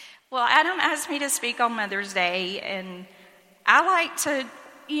Well, Adam asked me to speak on Mother's Day, and I like to,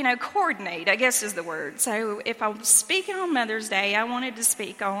 coordinate, I guess is the word. So if I was speaking on Mother's Day, I wanted to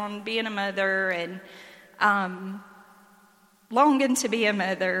speak on being a mother and longing to be a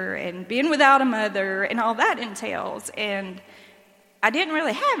mother and being without a mother and all that entails. And I didn't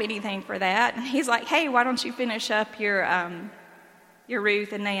really have anything for that. And he's like, hey, why don't you finish up your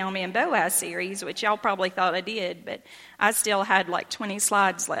Ruth and Naomi and Boaz series, which y'all probably thought I did, but I still had like 20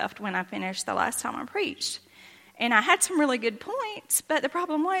 slides left when I finished the last time I preached. And I had some really good points, but the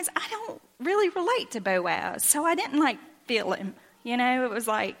problem was I don't really relate to Boaz, so I didn't feel him. It was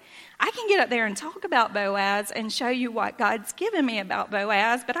like, I can get up there and talk about Boaz and show you what God's given me about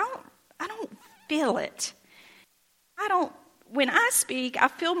Boaz, but I don't feel it. When I speak, I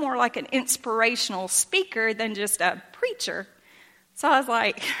feel more like an inspirational speaker than just a preacher. So I was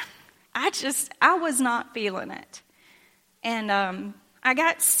like, I was not feeling it. And I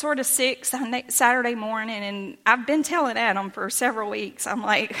got sort of sick Saturday morning, and I've been telling Adam for several weeks. I'm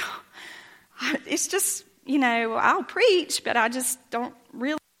like, it's just, I'll preach, but I just don't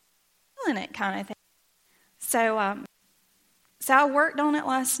really feel it kind of thing. So I worked on it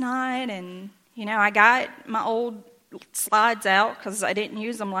last night, and, I got my old slides out because I didn't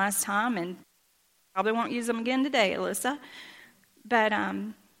use them last time, and probably won't use them again today, Alyssa. But,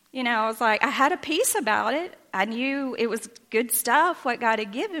 I was like, I had a peace about it. I knew it was good stuff, what God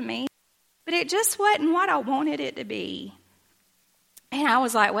had given me, but it just wasn't what I wanted it to be. And I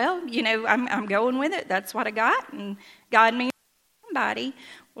was like, well, I'm going with it. That's what I got, and God means somebody.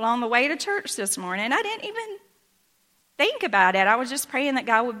 Well, on the way to church this morning, I didn't even think about it. I was just praying that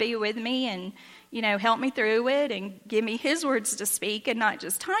God would be with me and, help me through it and give me his words to speak and not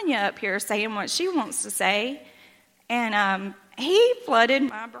just Tanya up here saying what she wants to say. And he flooded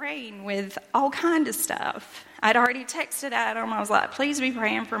my brain with all kinds of stuff. I'd already texted Adam. I was like, please be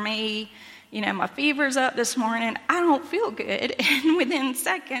praying for me. My fever's up this morning. I don't feel good. And within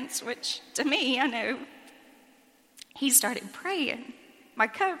seconds, which to me, I know, he started praying. My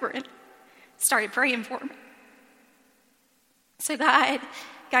covering started praying for me. So God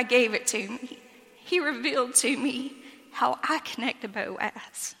gave it to me. He revealed to me how I connect to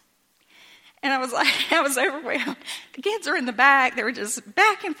Boaz. And I was overwhelmed. The kids were in the back. They were just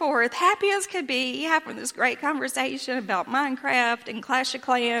back and forth, happy as could be, having this great conversation about Minecraft and Clash of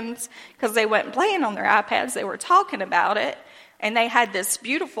Clans, because they weren't playing on their iPads. They were talking about it. And they had this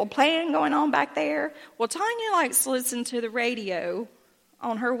beautiful plan going on back there. Well, Tanya likes to listen to the radio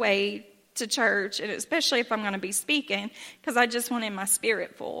on her way to church, and especially if I'm going to be speaking, because I just wanted my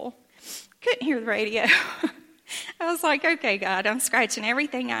spirit full. Couldn't hear the radio. I was like, okay, God, I'm scratching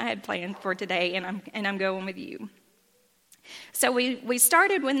everything I had planned for today, and I'm going with you. So we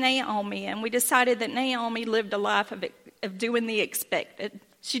started with Naomi, and we decided that Naomi lived a life of doing the expected.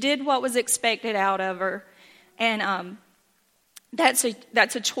 She did what was expected out of her, and that's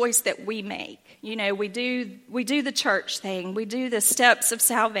a choice that we make. We do the church thing. We do the steps of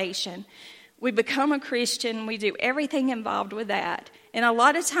salvation. We become a Christian. We do everything involved with that. And a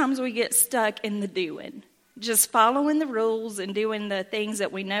lot of times we get stuck in the doing, just following the rules and doing the things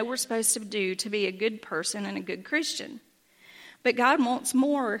that we know we're supposed to do to be a good person and a good Christian. But God wants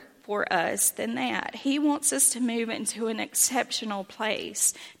more for us than that. He wants us to move into an exceptional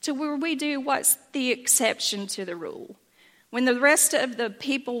place to where we do what's the exception to the rule. When the rest of the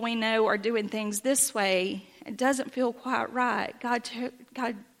people we know are doing things this way, it doesn't feel quite right.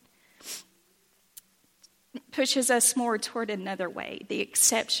 God pushes us more toward another way, the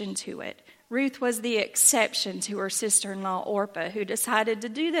exception to it. Ruth was the exception to her sister-in-law Orpah, who decided to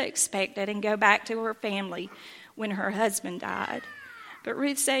do the expected and go back to her family when her husband died. But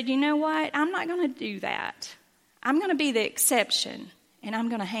Ruth said, you know what? I'm not going to do that. I'm going to be the exception, and I'm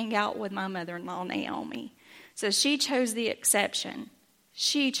going to hang out with my mother-in-law Naomi. So she chose the exception.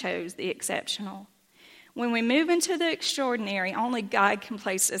 She chose the exceptional. When we move into the extraordinary, only God can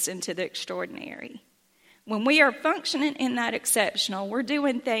place us into the extraordinary. When we are functioning in that exceptional, we're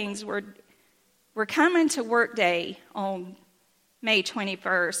doing things, we're coming to work day on May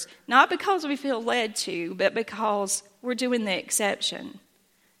 21st, not because we feel led to, but because we're doing the exception.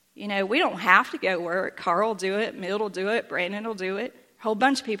 We don't have to go work. Carl will do it, Milt will do it, Brandon will do it, a whole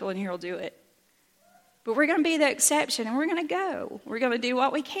bunch of people in here will do it. But we're going to be the exception, and we're going to go. We're going to do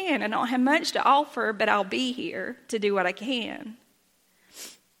what we can. I don't have much to offer, but I'll be here to do what I can.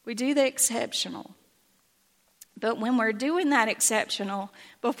 We do the exceptional. But when we're doing that exceptional,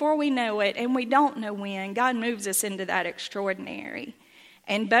 before we know it, and we don't know when, God moves us into that extraordinary.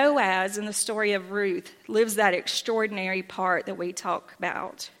 And Boaz, in the story of Ruth, lives that extraordinary part that we talk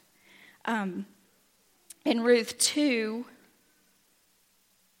about. In Ruth 2,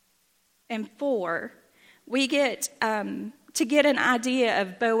 and 4, we get to get an idea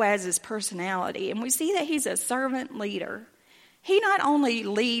of Boaz's personality. And we see that he's a servant leader. He not only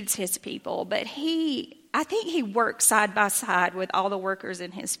leads his people, but I think he works side by side with all the workers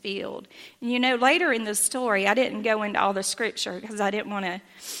in his field. And later in the story, I didn't go into all the scripture because I didn't want to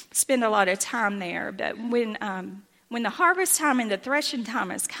spend a lot of time there. But when the harvest time and the threshing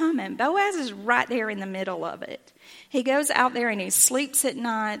time is coming, Boaz is right there in the middle of it. He goes out there and he sleeps at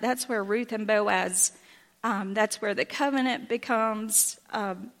night. That's where Ruth and Boaz, that's where the covenant becomes,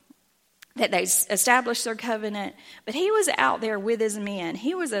 that they establish their covenant. But he was out there with his men.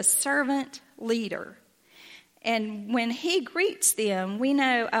 He was a servant leader. And when he greets them, we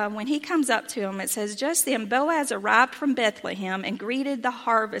know when he comes up to them, it says, just then Boaz arrived from Bethlehem and greeted the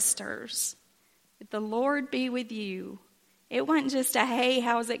harvesters. The Lord be with you. It wasn't just a, hey,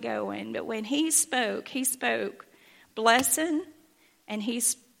 how's it going? But when he spoke blessing and he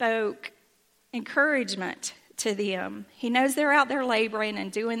spoke encouragement to them. He knows they're out there laboring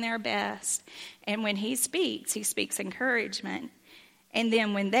and doing their best. And when he speaks encouragement. And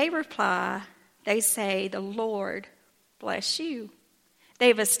then when they reply, they say, the Lord bless you.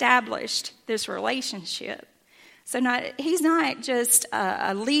 They've established this relationship. So he's not just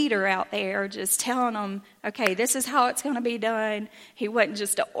a leader out there just telling them, okay, this is how it's going to be done. He wasn't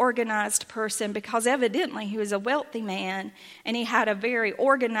just an organized person because evidently he was a wealthy man and he had a very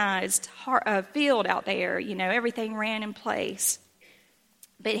organized field out there. Everything ran in place.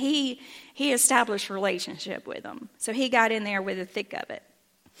 But he established a relationship with them. So he got in there with the thick of it.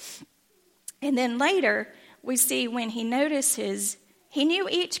 And then later, we see when he notices, he knew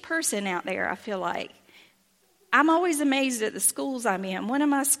each person out there, I feel like. I'm always amazed at the schools I'm in. One of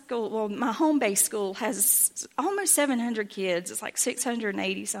my my home-based school has almost 700 kids. It's like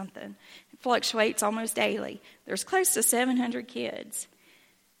 680 something. It fluctuates almost daily. There's close to 700 kids.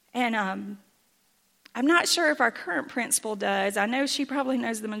 And I'm not sure if our current principal does. I know she probably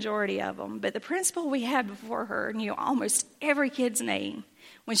knows the majority of them. But the principal we had before her knew almost every kid's name.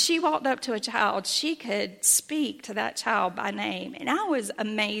 When she walked up to a child, she could speak to that child by name. And I was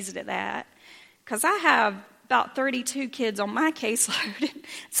amazed at that because I have about 32 kids on my caseload.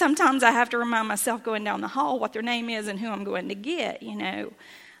 Sometimes I have to remind myself going down the hall what their name is and who I'm going to get,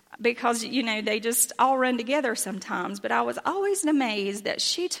 because, they just all run together sometimes. But I was always amazed that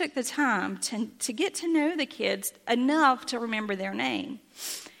she took the time to get to know the kids enough to remember their name.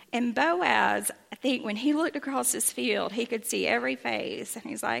 And Boaz, I think when he looked across his field, he could see every face. And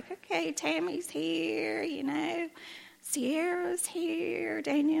he's like, okay, Tammy's here, Sierra's here,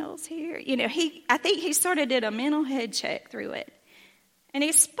 Danielle's here. I think he sort of did a mental head check through it. And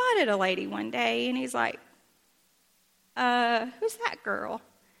he spotted a lady one day, and he's like, who's that girl?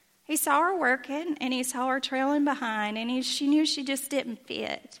 He saw her working, and he saw her trailing behind, and she knew she just didn't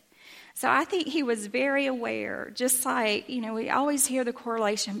fit. So I think he was very aware, just like, we always hear the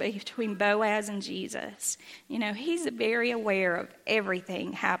correlation between Boaz and Jesus. He's very aware of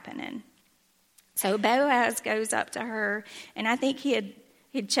everything happening. So Boaz goes up to her, and I think he'd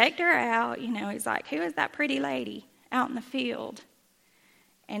checked her out. He's like, who is that pretty lady out in the field?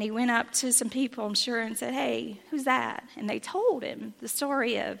 And he went up to some people, I'm sure, and said, hey, who's that? And they told him the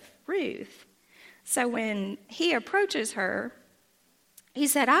story of Ruth. So when he approaches her, he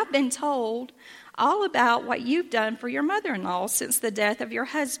said, I've been told all about what you've done for your mother-in-law since the death of your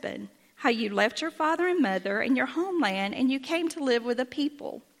husband, how you left your father and mother and your homeland, and you came to live with a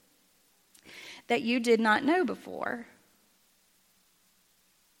people that you did not know before.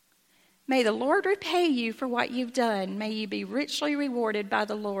 May the Lord repay you for what you've done. May you be richly rewarded by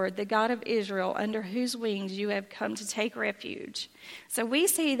the Lord, the God of Israel, under whose wings you have come to take refuge. So we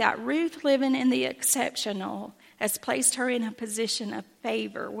see that Ruth, living in the exceptional, has placed her in a position of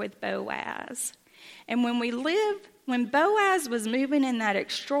favor with Boaz. And when Boaz was moving in that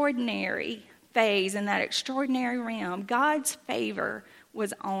extraordinary phase, in that extraordinary realm, God's favor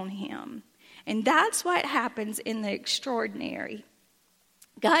was on him. And that's what happens in the extraordinary.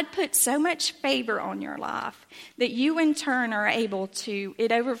 God puts so much favor on your life that you in turn are able to,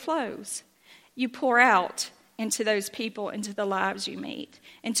 it overflows. You pour out into those people, into the lives you meet,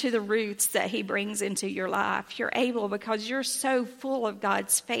 into the roots that he brings into your life. You're able, because you're so full of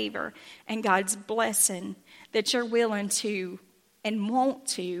God's favor and God's blessing, that you're willing to and want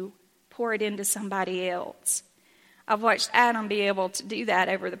to pour it into somebody else. I've watched Adam be able to do that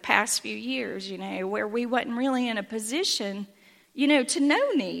over the past few years, where we wasn't really in a position, to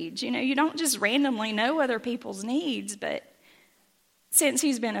know needs. You don't just randomly know other people's needs, but since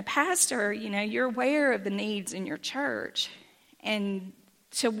he's been a pastor, you're aware of the needs in your church. And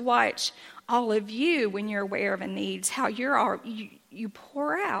to watch all of you, when you're aware of a needs, how you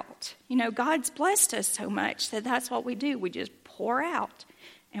pour out. God's blessed us so much that that's what we do. We just pour out,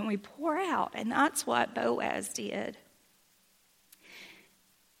 and we pour out. And that's what Boaz did.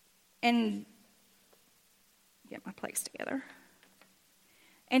 And get my place together.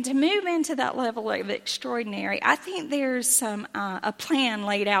 And to move into that level of extraordinary, I think there's a plan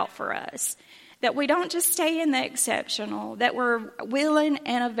laid out for us. That we don't just stay in the exceptional, that we're willing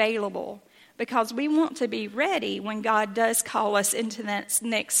and available. Because we want to be ready when God does call us into that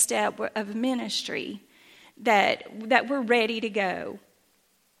next step of ministry. That we're ready to go.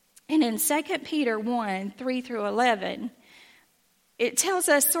 And in 2 Peter 1, 3 through 11, it tells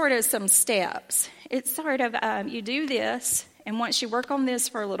us sort of some steps. It's sort of, you do this, and once you work on this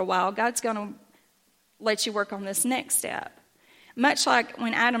for a little while, God's going to let you work on this next step. Much like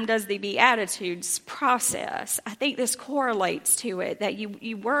when Adam does the Beatitudes process, I think this correlates to it, that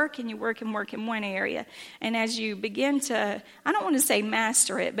you work and you work and work in one area. And as you begin to, I don't want to say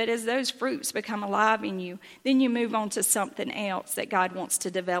master it, but as those fruits become alive in you, then you move on to something else that God wants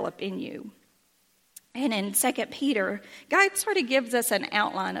to develop in you. And in 2 Peter, God sort of gives us an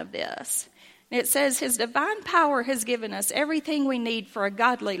outline of this. It says, His divine power has given us everything we need for a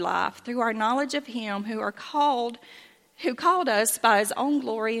godly life through our knowledge of Him who called us by His own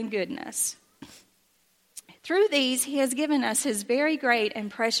glory and goodness. Through these, He has given us His very great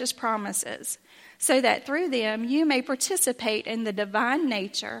and precious promises, so that through them you may participate in the divine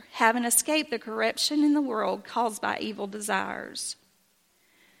nature, having escaped the corruption in the world caused by evil desires.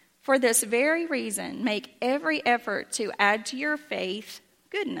 For this very reason, make every effort to add to your faith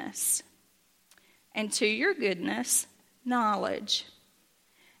goodness, and to your goodness, knowledge,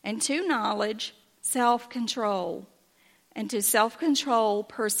 and to knowledge, self-control, and to self-control,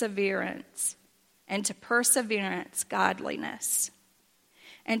 perseverance, and to perseverance, godliness,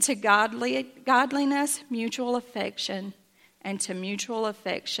 and to godliness, mutual affection, and to mutual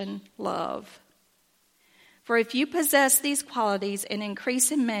affection, love. For if you possess these qualities and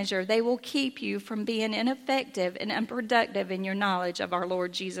increase in measure, they will keep you from being ineffective and unproductive in your knowledge of our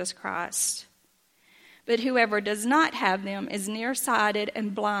Lord Jesus Christ. But whoever does not have them is nearsighted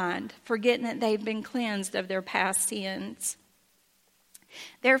and blind, forgetting that they've been cleansed of their past sins.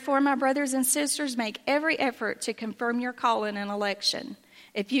 Therefore, my brothers and sisters, make every effort to confirm your calling and election.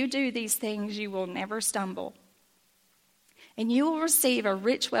 If you do these things, you will never stumble. And you will receive a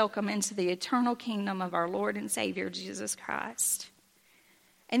rich welcome into the eternal kingdom of our Lord and Savior, Jesus Christ.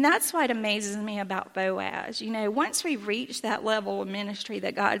 And that's what amazes me about Boaz. Once we reach that level of ministry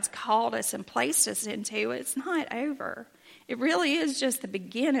that God's called us and placed us into, it's not over. It really is just the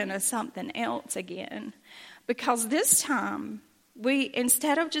beginning of something else again. Because this time,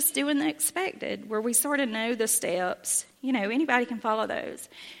 instead of just doing the expected, where we sort of know the steps, anybody can follow those.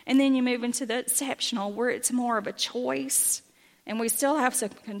 And then you move into the exceptional, where it's more of a choice. And we still have some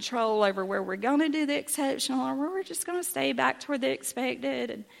control over where we're going to do the exceptional or where we're just going to stay back toward the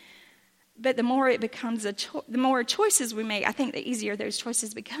expected. But the more it becomes the more choices we make, I think the easier those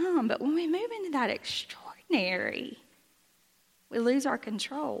choices become. But when we move into that extraordinary, we lose our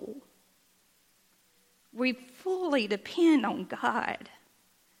control. We fully depend on God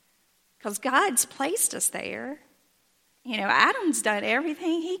because God's placed us there. Adam's done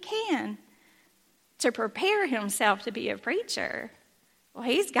everything he can to prepare himself to be a preacher. Well,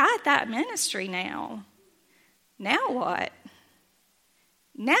 he's got that ministry now. Now what?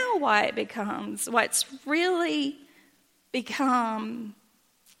 Now what becomes what's really become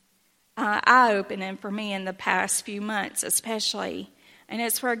eye-opening for me in the past few months especially, and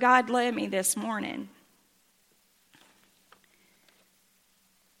it's where God led me this morning.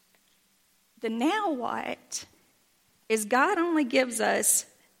 The now what is God only gives us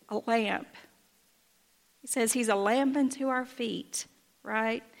a lamp. He says He's a lamp unto our feet,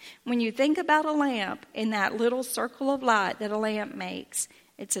 right? When you think about a lamp in that little circle of light that a lamp makes,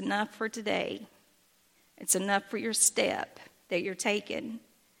 it's enough for today. It's enough for your step that you're taking.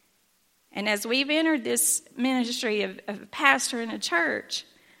 And as we've entered this ministry of a pastor in a church,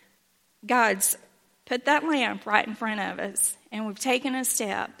 God's put that lamp right in front of us, and we've taken a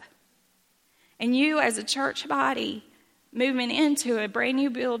step. And you as a church body moving into a brand new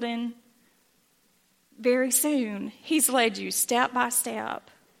building very soon, He's led you step by step.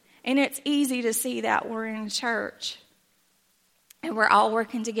 And it's easy to see that we're in church and we're all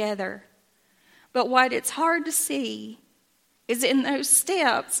working together. But what it's hard to see is in those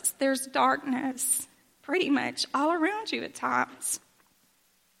steps, there's darkness pretty much all around you at times.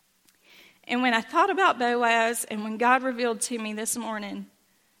 And when I thought about Boaz and when God revealed to me this morning,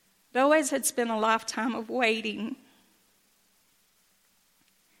 Boaz had spent a lifetime of waiting.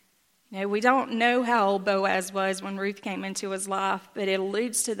 We don't know how old Boaz was when Ruth came into his life, but it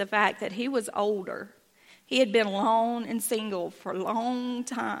alludes to the fact that he was older. He had been alone and single for a long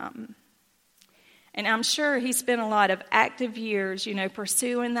time. And I'm sure he spent a lot of active years,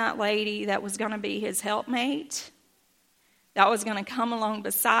 pursuing that lady that was going to be his helpmate, that was going to come along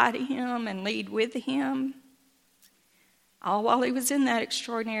beside him and lead with him, all while he was in that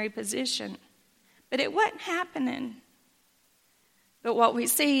extraordinary position. But it wasn't happening. But what we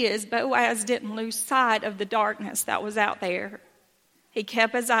see is Boaz didn't lose sight of the darkness that was out there. He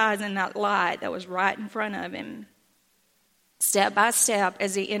kept his eyes in that light that was right in front of him. Step by step,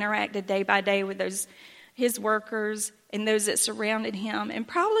 as he interacted day by day with his workers and those that surrounded him, and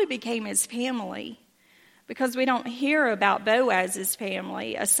probably became his family. Because we don't hear about Boaz's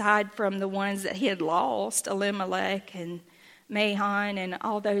family, aside from the ones that he had lost, Elimelech and Mahlon and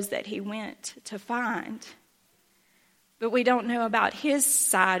all those that he went to find. But we don't know about his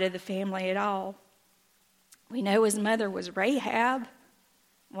side of the family at all. We know his mother was Rahab.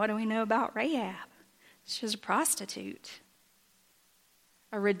 What do we know about Rahab? She was a prostitute,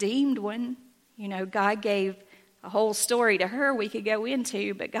 a redeemed one. God gave a whole story to her we could go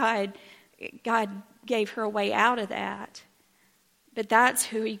into, but God gave her a way out of that. But that's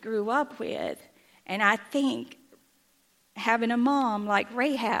who he grew up with. And I think having a mom like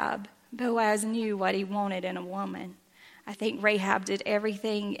Rahab, Boaz knew what he wanted in a woman. I think Rahab did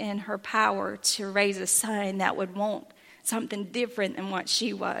everything in her power to raise a son that would want something different than what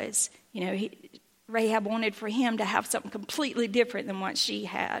she was. Rahab wanted for him to have something completely different than what she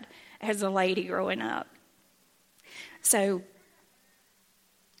had as a lady growing up. So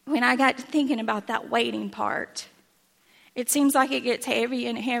when I got to thinking about that waiting part, it seems like it gets heavier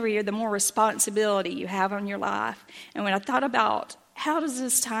and heavier the more responsibility you have on your life. And when I thought about how does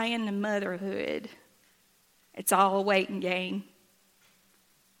this tie into motherhood, it's all a waiting game.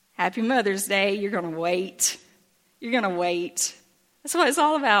 Happy Mother's Day. You're going to wait. You're going to wait. That's what it's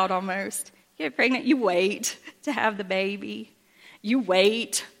all about almost. You get pregnant, you wait to have the baby. You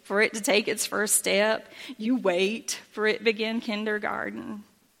wait for it to take its first step. You wait for it to begin kindergarten.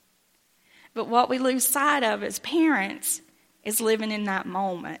 But what we lose sight of as parents is living in that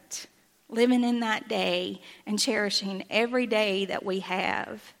moment, living in that day, and cherishing every day that we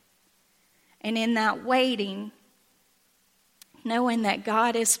have. And in that waiting, knowing that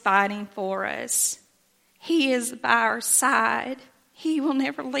God is fighting for us. He is by our side. He will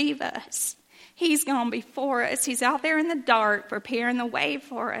never leave us. He's gone before us. He's out there in the dark preparing the way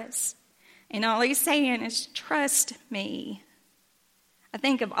for us. And all he's saying is, trust me. I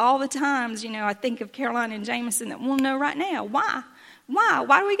think of all the times, I think of Caroline and Jameson that we'll know right now. Why?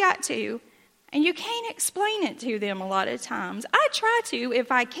 Why do we got to? And you can't explain it to them a lot of times. I try to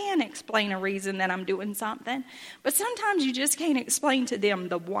if I can explain a reason that I'm doing something. But sometimes you just can't explain to them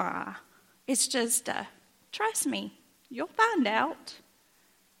the why. It's just, trust me, you'll find out.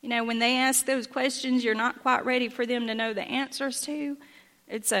 When they ask those questions you're not quite ready for them to know the answers to,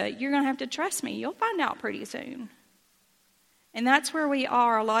 it's you're going to have to trust me. You'll find out pretty soon. And that's where we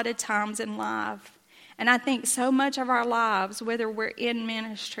are a lot of times in life. And I think so much of our lives, whether we're in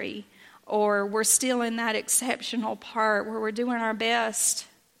ministry or we're still in that exceptional part where we're doing our best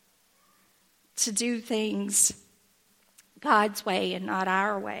to do things God's way and not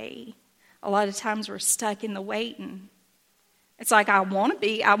our way, a lot of times we're stuck in the waiting. It's like, I want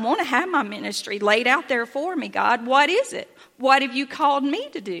to have my ministry laid out there for me, God. What is it? What have you called me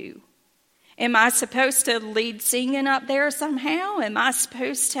to do? Am I supposed to lead singing up there somehow? Am I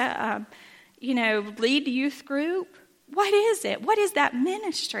supposed to, lead the youth group? What is it? What is that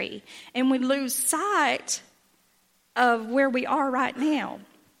ministry? And we lose sight of where we are right now.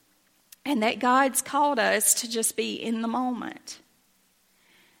 And that God's called us to just be in the moment.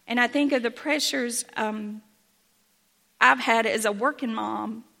 And I think of the pressures I've had as a working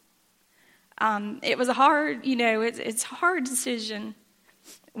mom. It was a hard, it's a hard decision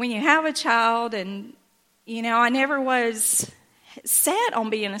when you have a child. And, I never was set on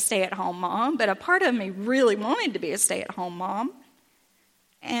being a stay-at-home mom, but a part of me really wanted to be a stay-at-home mom.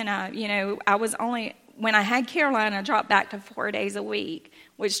 And, I was only, when I had Caroline, I dropped back to 4 days a week,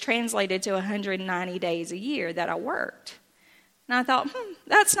 which translated to 190 days a year that I worked. And I thought,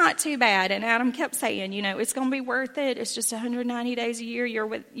 that's not too bad. And Adam kept saying, it's going to be worth it. It's just 190 days a year.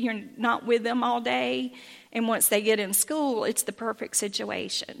 You're not with them all day. And once they get in school, it's the perfect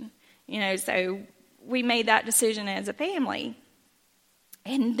situation. So we made that decision as a family.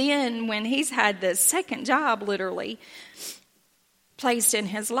 And then when he's had the second job, literally, placed in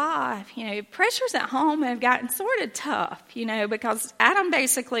his life. Pressures at home have gotten sort of tough, because Adam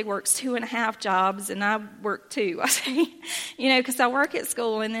basically works 2.5 jobs and I work 2, I say, because I work at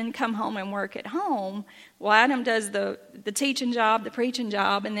school and then come home and work at home. Well, Adam does the teaching job, the preaching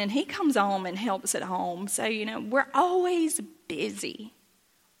job, and then he comes home and helps at home. So, we're always busy,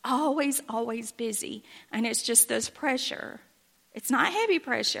 always busy. And it's just this pressure. It's not heavy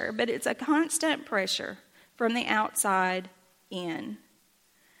pressure, but it's a constant pressure from the outside in.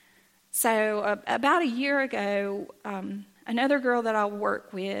 So about a year ago, another girl that I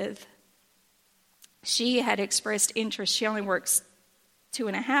work with, she had expressed interest. She only works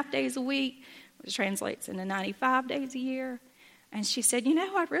 2.5 days a week, which translates into 95 days a year. And she said,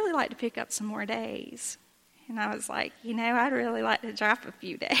 I'd really like to pick up some more days. And I was like, I'd really like to drop a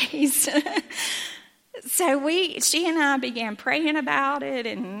few days. So she and I began praying about it,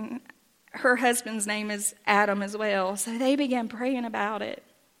 and her husband's name is Adam as well. So they began praying about it.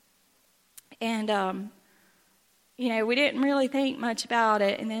 And, we didn't really think much about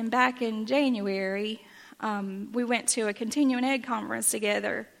it. And then back in January, we went to a continuing ed conference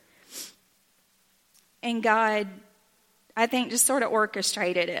together. And God, I think, just sort of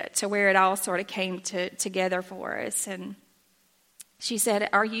orchestrated it to where it all sort of came together for us. And she said,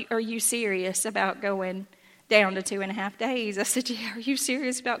 Are you serious about going down to 2.5 days? I said, yeah. Are you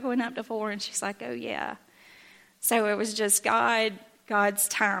serious about going up to 4? And she's like, oh, yeah. So it was just God's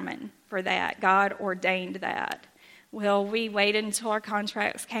timing for that. God ordained that. Well, we waited until our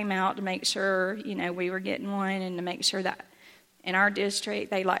contracts came out to make sure, we were getting one, and to make sure that in our district,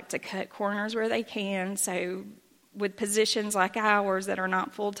 they like to cut corners where they can. So with positions like ours that are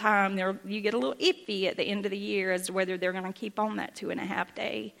not full-time, you get a little iffy at the end of the year as to whether they're going to keep on that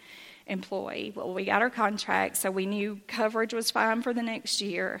 2.5-day employee. Well, we got our contract, so we knew coverage was fine for the next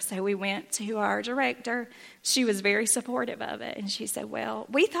year. So we went to our director. She was very supportive of it, and she said, well,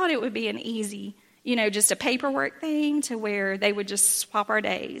 we thought it would be an easy, just a paperwork thing to where they would just swap our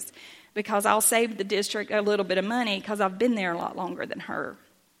days, because I'll save the district a little bit of money because I've been there a lot longer than her.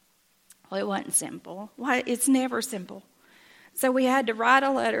 Well, it wasn't simple. Why? It's never simple. So we had to write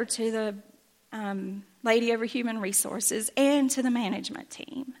a letter to the lady over Human Resources and to the management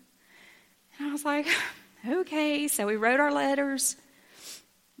team. And I was like, okay. So we wrote our letters.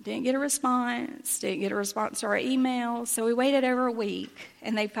 Didn't get a response. Didn't get a response to our emails. So we waited over a week,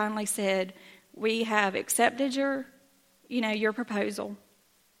 and they finally said, we have accepted your proposal,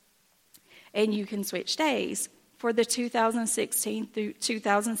 and you can switch days for the 2016 through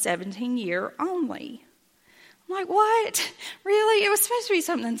 2017 year only. I'm like, what? Really? It was supposed to be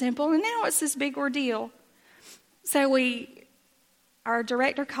something simple, and now it's this big ordeal. So our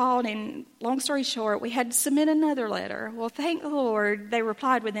director called, and long story short, we had to submit another letter. Well, thank the Lord, they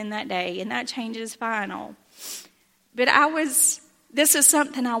replied within that day, and that change is final. But this is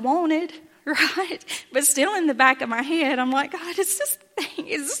something I wanted, right? But still in the back of my head, I'm like, God, is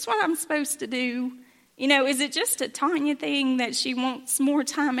this what I'm supposed to do? Is it just a Tanya thing that she wants more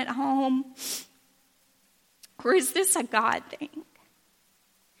time at home? Or is this a God thing?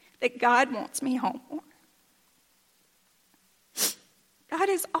 That God wants me home more? God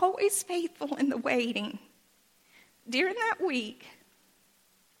is always faithful in the waiting. During that week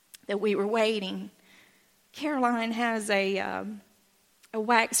that we were waiting, Caroline has a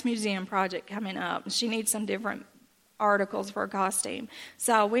wax museum project coming up. She needs some different articles for her costume.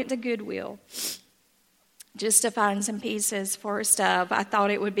 So I went to Goodwill just to find some pieces for her stuff. I thought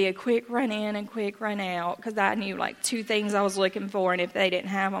it would be a quick run in and quick run out, because I knew 2 things I was looking for, and if they didn't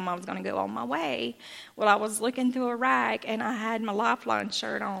have them, I was going to go on my way. Well, I was looking through a rack, and I had my Lifeline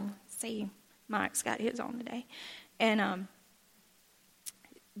shirt on. See, Mike's got his on today. And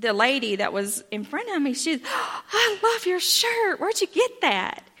the lady that was in front of me, she said, oh, I love your shirt. Where'd you get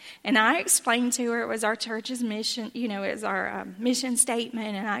that? And I explained to her it was our church's mission, it was our mission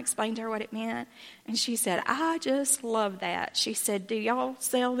statement, and I explained to her what it meant. And she said, I just love that. She said, do y'all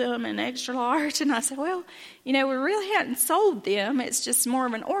sell them in extra large? And I said, well, we really hadn't sold them. It's just more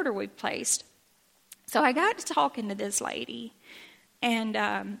of an order we've placed. So I got to talking to this lady, and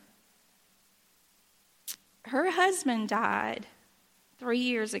her husband died 3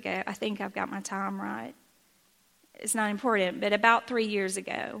 years ago. I think I've got my time right. It's not important, but about 3 years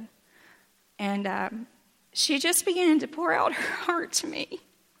ago. And she just began to pour out her heart to me.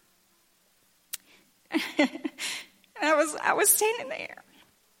 I was standing there,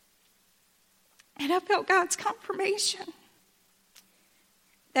 and I felt God's confirmation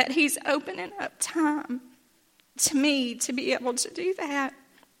that He's opening up time to me to be able to do that.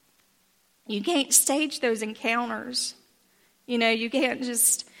 You can't stage those encounters. You can't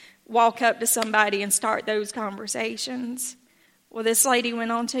just walk up to somebody and start those conversations. Well, this lady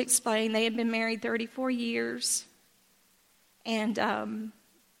went on to explain they had been married 34 years. And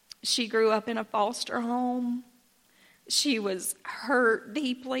she grew up in a foster home. She was hurt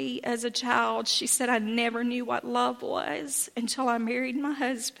deeply as a child. She said, I never knew what love was until I married my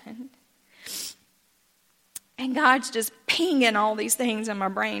husband. And God's just pinging all these things in my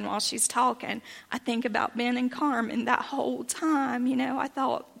brain while she's talking. I think about Ben and Carmen that whole time. I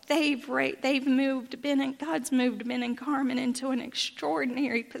thought God's moved Ben and Carmen into an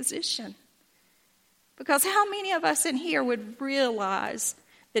extraordinary position. Because how many of us in here would realize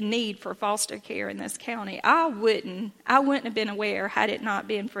the need for foster care in this county? I wouldn't have been aware had it not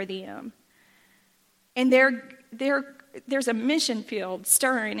been for them. And there's a mission field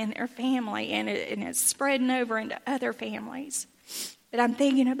stirring in their family, and it's spreading over into other families. But I'm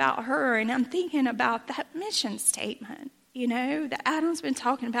thinking about her, and I'm thinking about that mission statement, that Adam's been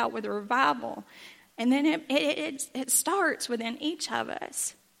talking about with revival. And then it starts within each of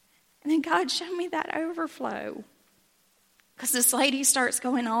us. And then God showed me that overflow. Because this lady starts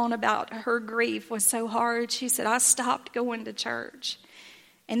going on about her grief was so hard. She said, I stopped going to church.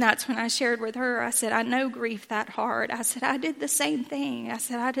 And that's when I shared with her, I said, I know grief that hard. I said, I did the same thing. I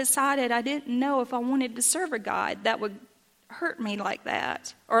said, I decided I didn't know if I wanted to serve a God that would hurt me like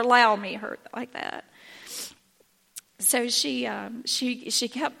that or allow me hurt like that. So she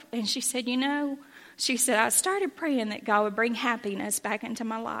kept, and she said, she said, I started praying that God would bring happiness back into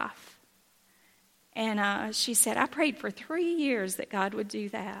my life. And she said, I prayed for 3 years that God would do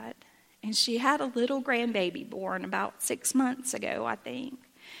that. And she had a little grandbaby born about 6 months ago, I think.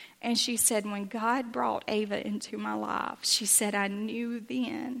 And she said, when God brought Ava into my life, she said, I knew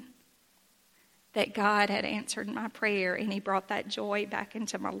then that God had answered my prayer and he brought that joy back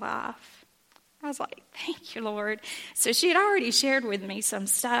into my life. I was like, thank you, Lord. So she had already shared with me some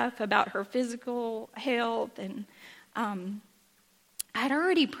stuff about her physical health, and I'd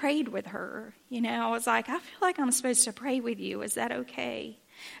already prayed with her. I was like, I feel like I'm supposed to pray with you. Is that okay?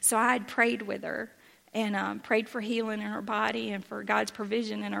 So I had prayed with her and prayed for healing in her body and for God's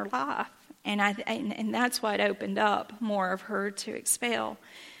provision in her life. And that's what opened up more of her to expel.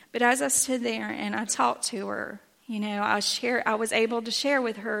 But as I stood there and I talked to her, I was able to share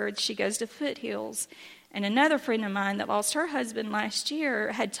with her. She goes to Foothills. And another friend of mine that lost her husband last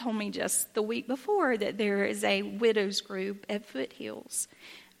year had told me just the week before that there is a widows group at Foothills.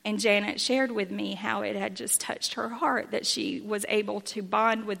 And Janet shared with me how it had just touched her heart that she was able to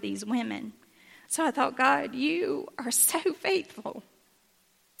bond with these women. So I thought, God, you are so faithful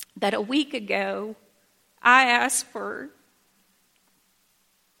that a week ago I asked for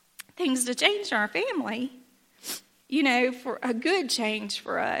things to change in our family, for a good change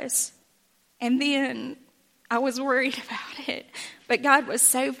for us. And then I was worried about it. But God was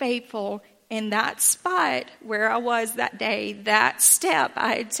so faithful in that spot where I was that day, that step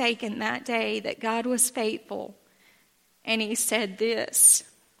I had taken that day, that God was faithful. And he said, this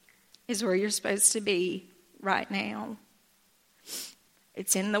is where you're supposed to be right now.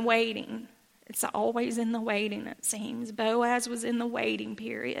 It's in the waiting. It's always in the waiting, it seems. Boaz was in the waiting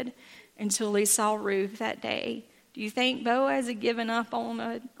period until he saw Ruth that day. Do you think Boaz had given up on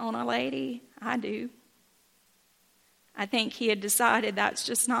a lady? I do. I think he had decided that's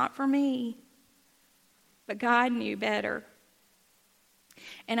just not for me. But God knew better.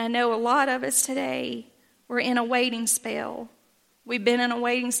 And I know a lot of us today, we're in a waiting spell. We've been in a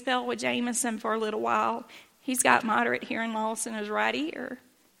waiting spell with Jameson for a little while. He's got moderate hearing loss in his right ear.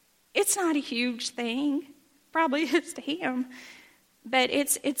 It's not a huge thing. Probably is to him. But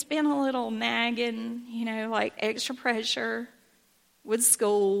it's been a little nagging, like extra pressure with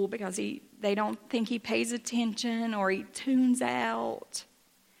school because they don't think he pays attention or he tunes out.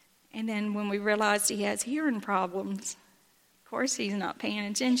 And then when we realized he has hearing problems, of course he's not paying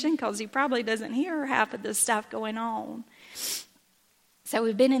attention because he probably doesn't hear half of the stuff going on. So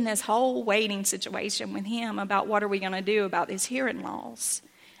we've been in this whole waiting situation with him about what are we going to do about this hearing loss.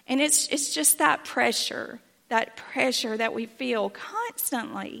 And it's just that pressure that we feel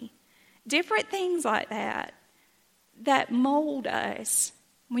constantly. Different things like that mold us.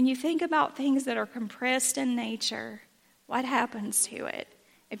 When you think about things that are compressed in nature, what happens to it?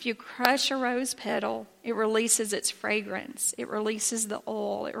 If you crush a rose petal, it releases its fragrance. It releases the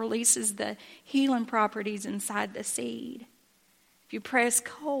oil. It releases the healing properties inside the seed. If you press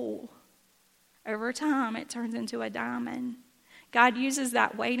coal, over time it turns into a diamond. God uses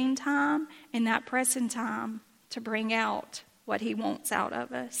that waiting time and that pressing time to bring out what he wants out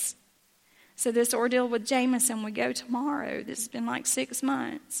of us. So this ordeal with Jameson, we go tomorrow. This has been like 6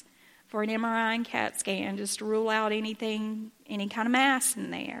 months for an MRI and CAT scan just to rule out any kind of mass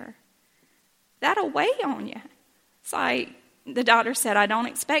in there. That'll weigh on you. It's like, the doctor said, I don't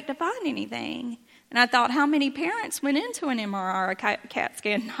expect to find anything. And I thought, how many parents went into an MRI or a CAT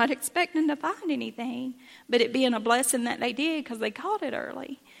scan not expecting to find anything, but it being a blessing that they did because they caught it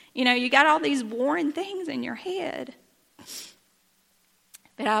early. You know, you got all these warring things in your head.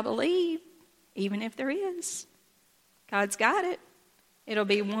 But I believe, even if there is, God's got it. It'll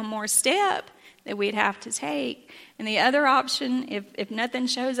be one more step that we'd have to take. And the other option, if nothing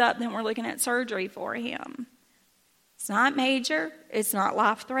shows up, then we're looking at surgery for him. It's not major, it's not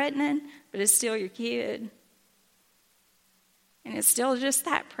life-threatening, but it's still your kid. And it's still just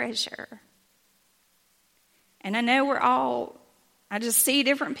that pressure. And I know I just see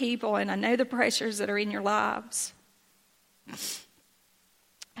different people, and I know the pressures that are in your lives.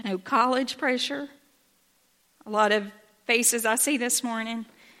 I know college pressure. A lot of faces I see this morning.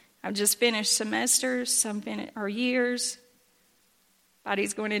 I've just finished semesters, some or years.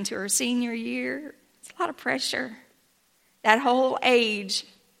 Body's going into her senior year. It's a lot of pressure. That whole age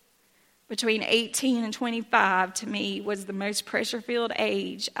between 18 and 25 to me was the most pressure-filled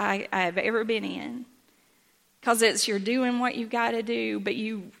age I have ever been in. Because you're doing what you've got to do, but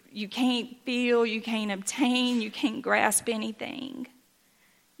you can't feel, you can't obtain, you can't grasp anything.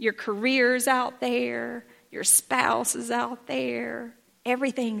 Your career's out there, your spouse is out there,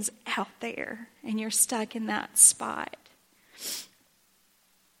 everything's out there, and you're stuck in that spot.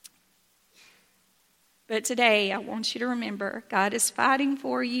 But today, I want you to remember, God is fighting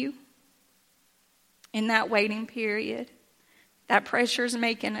for you in that waiting period. That pressure is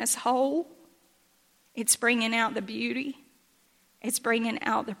making us whole. It's bringing out the beauty. It's bringing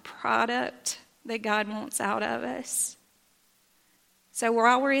out the product that God wants out of us. So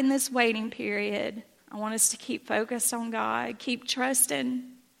while we're in this waiting period, I want us to keep focused on God. Keep trusting.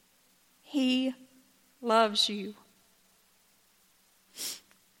 He loves you.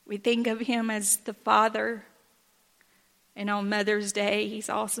 We think of him as the father. And on Mother's Day, he's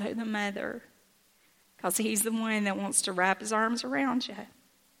also the mother. Because he's the one that wants to wrap his arms around you.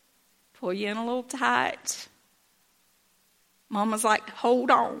 Pull you in a little tight. Mama's like, hold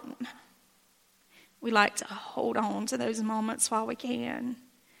on. We like to hold on to those moments while we can.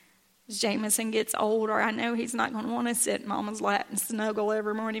 As Jameson gets older, I know he's not going to want to sit in Mama's lap and snuggle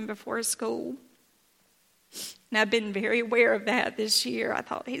every morning before school. And I've been very aware of that this year. I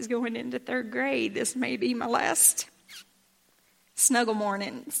thought he's going into 3rd grade. This may be my last snuggle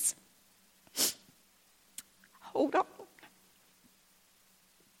mornings. Hold on.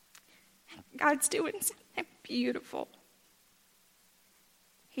 God's doing something beautiful.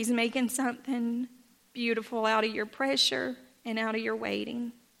 He's making something beautiful out of your pressure and out of your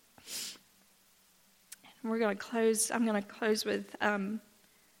waiting. We're going to close. I'm going to close with one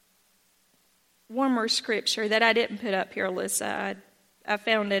more scripture that I didn't put up here, Alyssa. I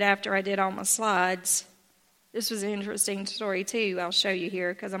found it after I did all my slides. This was an interesting story, too. I'll show you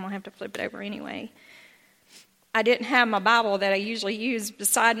here because I'm going to have to flip it over anyway. I didn't have my Bible that I usually use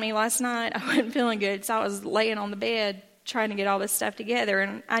beside me last night. I wasn't feeling good, so I was laying on the bed trying to get all this stuff together,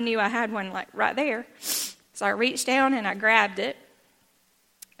 and I knew I had one like right there. So I reached down and I grabbed it,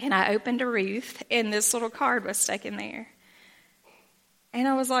 and I opened a Ruth, and this little card was stuck in there. And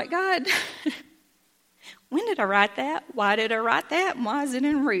I was like, God, when did I write that? Why did I write that? And why is it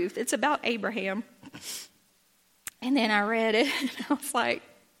in Ruth? It's about Abraham. And then I read it, and I was like,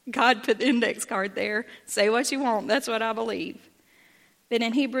 God put the index card there. Say what you want. That's what I believe. But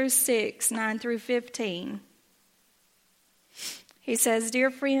in Hebrews 6, 9 through 15, he says, Dear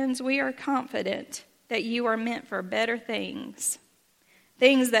friends, we are confident that you are meant for better things,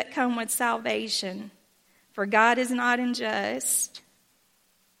 things that come with salvation. For God is not unjust.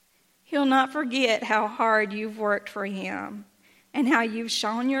 He'll not forget how hard you've worked for him and how you've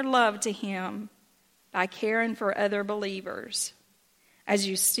shown your love to him by caring for other believers, as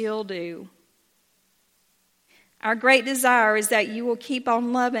you still do. Our great desire is that you will keep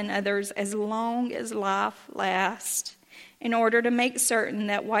on loving others as long as life lasts, in order to make certain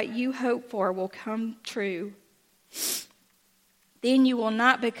that what you hope for will come true. Then you will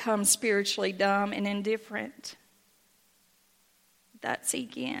not become spiritually dumb and indifferent. That's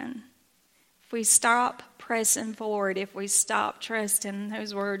again. If we stop pressing forward, if we stop trusting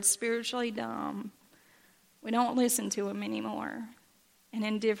those words, spiritually dumb, we don't listen to them anymore. And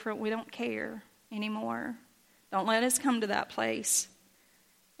indifferent, we don't care anymore. Don't let us come to that place.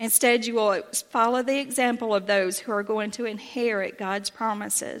 Instead, you will follow the example of those who are going to inherit God's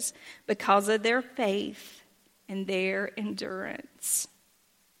promises because of their faith and their endurance.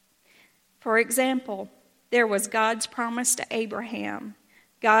 For example, there was God's promise to Abraham.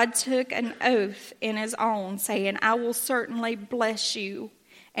 God took an oath in his own, saying, I will certainly bless you,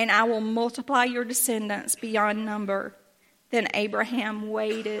 and I will multiply your descendants beyond number. Then Abraham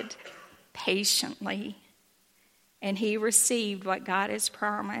waited patiently, and he received what God has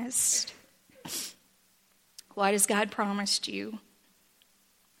promised. What has God promised you?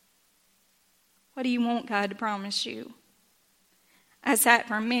 What do you want God to promise you? I sat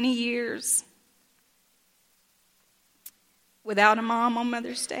for many years without a mom on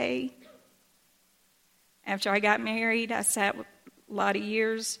Mother's Day. After I got married, I sat a lot of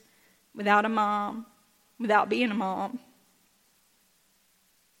years without a mom, without being a mom.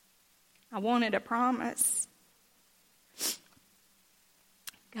 I wanted a promise.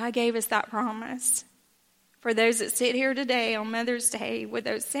 God gave us that promise. For those that sit here today on Mother's Day with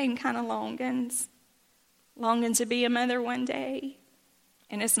those same kind of longings to be a mother one day,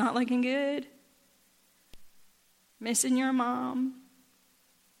 and it's not looking good, missing your mom,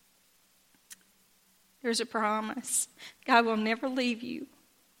 there's a promise. God will never leave you,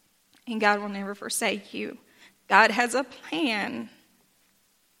 and God will never forsake you. God has a plan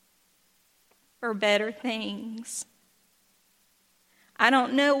for better things. I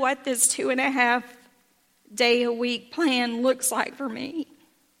don't know what this 2.5 day a week plan looks like for me,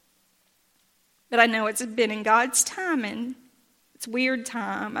 but I know it's been in God's timing. It's weird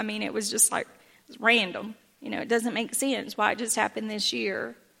time. I mean, it was just like, it was random. It doesn't make sense why it just happened this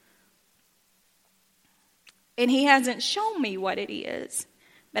year. And he hasn't shown me what it is,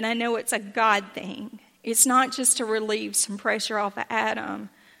 but I know it's a God thing. It's not just to relieve some pressure off of Adam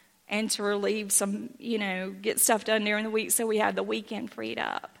and to relieve some, get stuff done during the week so we have the weekend freed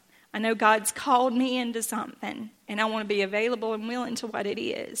up. I know God's called me into something, and I want to be available and willing to what it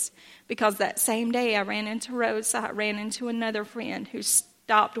is. Because that same day I ran into Rosa, I ran into another friend who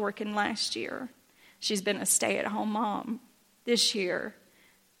stopped working last year. She's been a stay-at-home mom this year,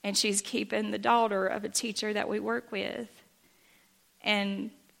 and she's keeping the daughter of a teacher that we work with.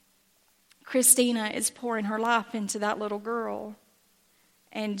 And Christina is pouring her life into that little girl.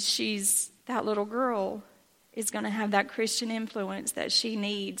 And that little girl is going to have that Christian influence that she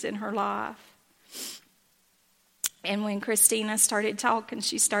needs in her life. And when Christina started talking,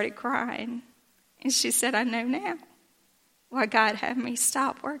 she started crying. And she said, I know now why God had me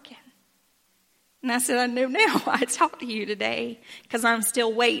stop working. And I said, I know now why I talked to you today, because I'm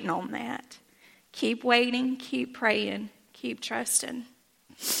still waiting on that. Keep waiting, keep praying, keep trusting.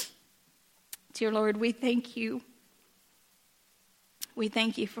 Dear Lord, we thank you. We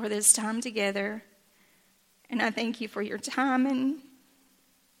thank you for this time together. And I thank you for your timing.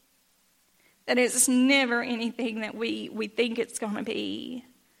 That it's never anything that we think it's going to be.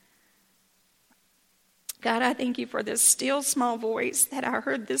 God, I thank you for this still small voice that I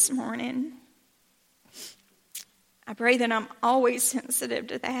heard this morning. I pray that I'm always sensitive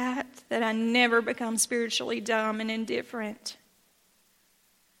to that I never become spiritually dumb and indifferent.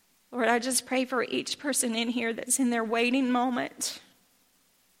 Lord, I just pray for each person in here that's in their waiting moment.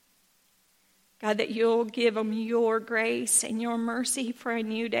 God, that you'll give them your grace and your mercy for a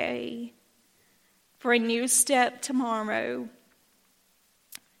new day, for a new step tomorrow.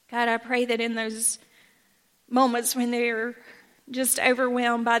 God, I pray that in those moments when they're just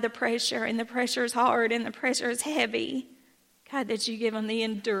overwhelmed by the pressure, and the pressure is hard and the pressure is heavy, God, that you give them the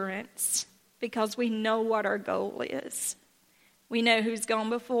endurance, because we know what our goal is. We know who's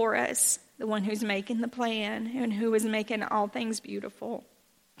gone before us, the one who's making the plan and who is making all things beautiful.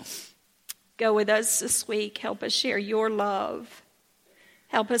 Go with us this week. Help us share your love.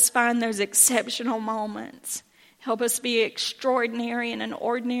 Help us find those exceptional moments. Help us be extraordinary in an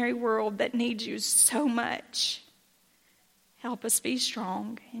ordinary world that needs you so much. Help us be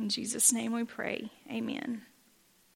strong. In Jesus' name we pray. Amen.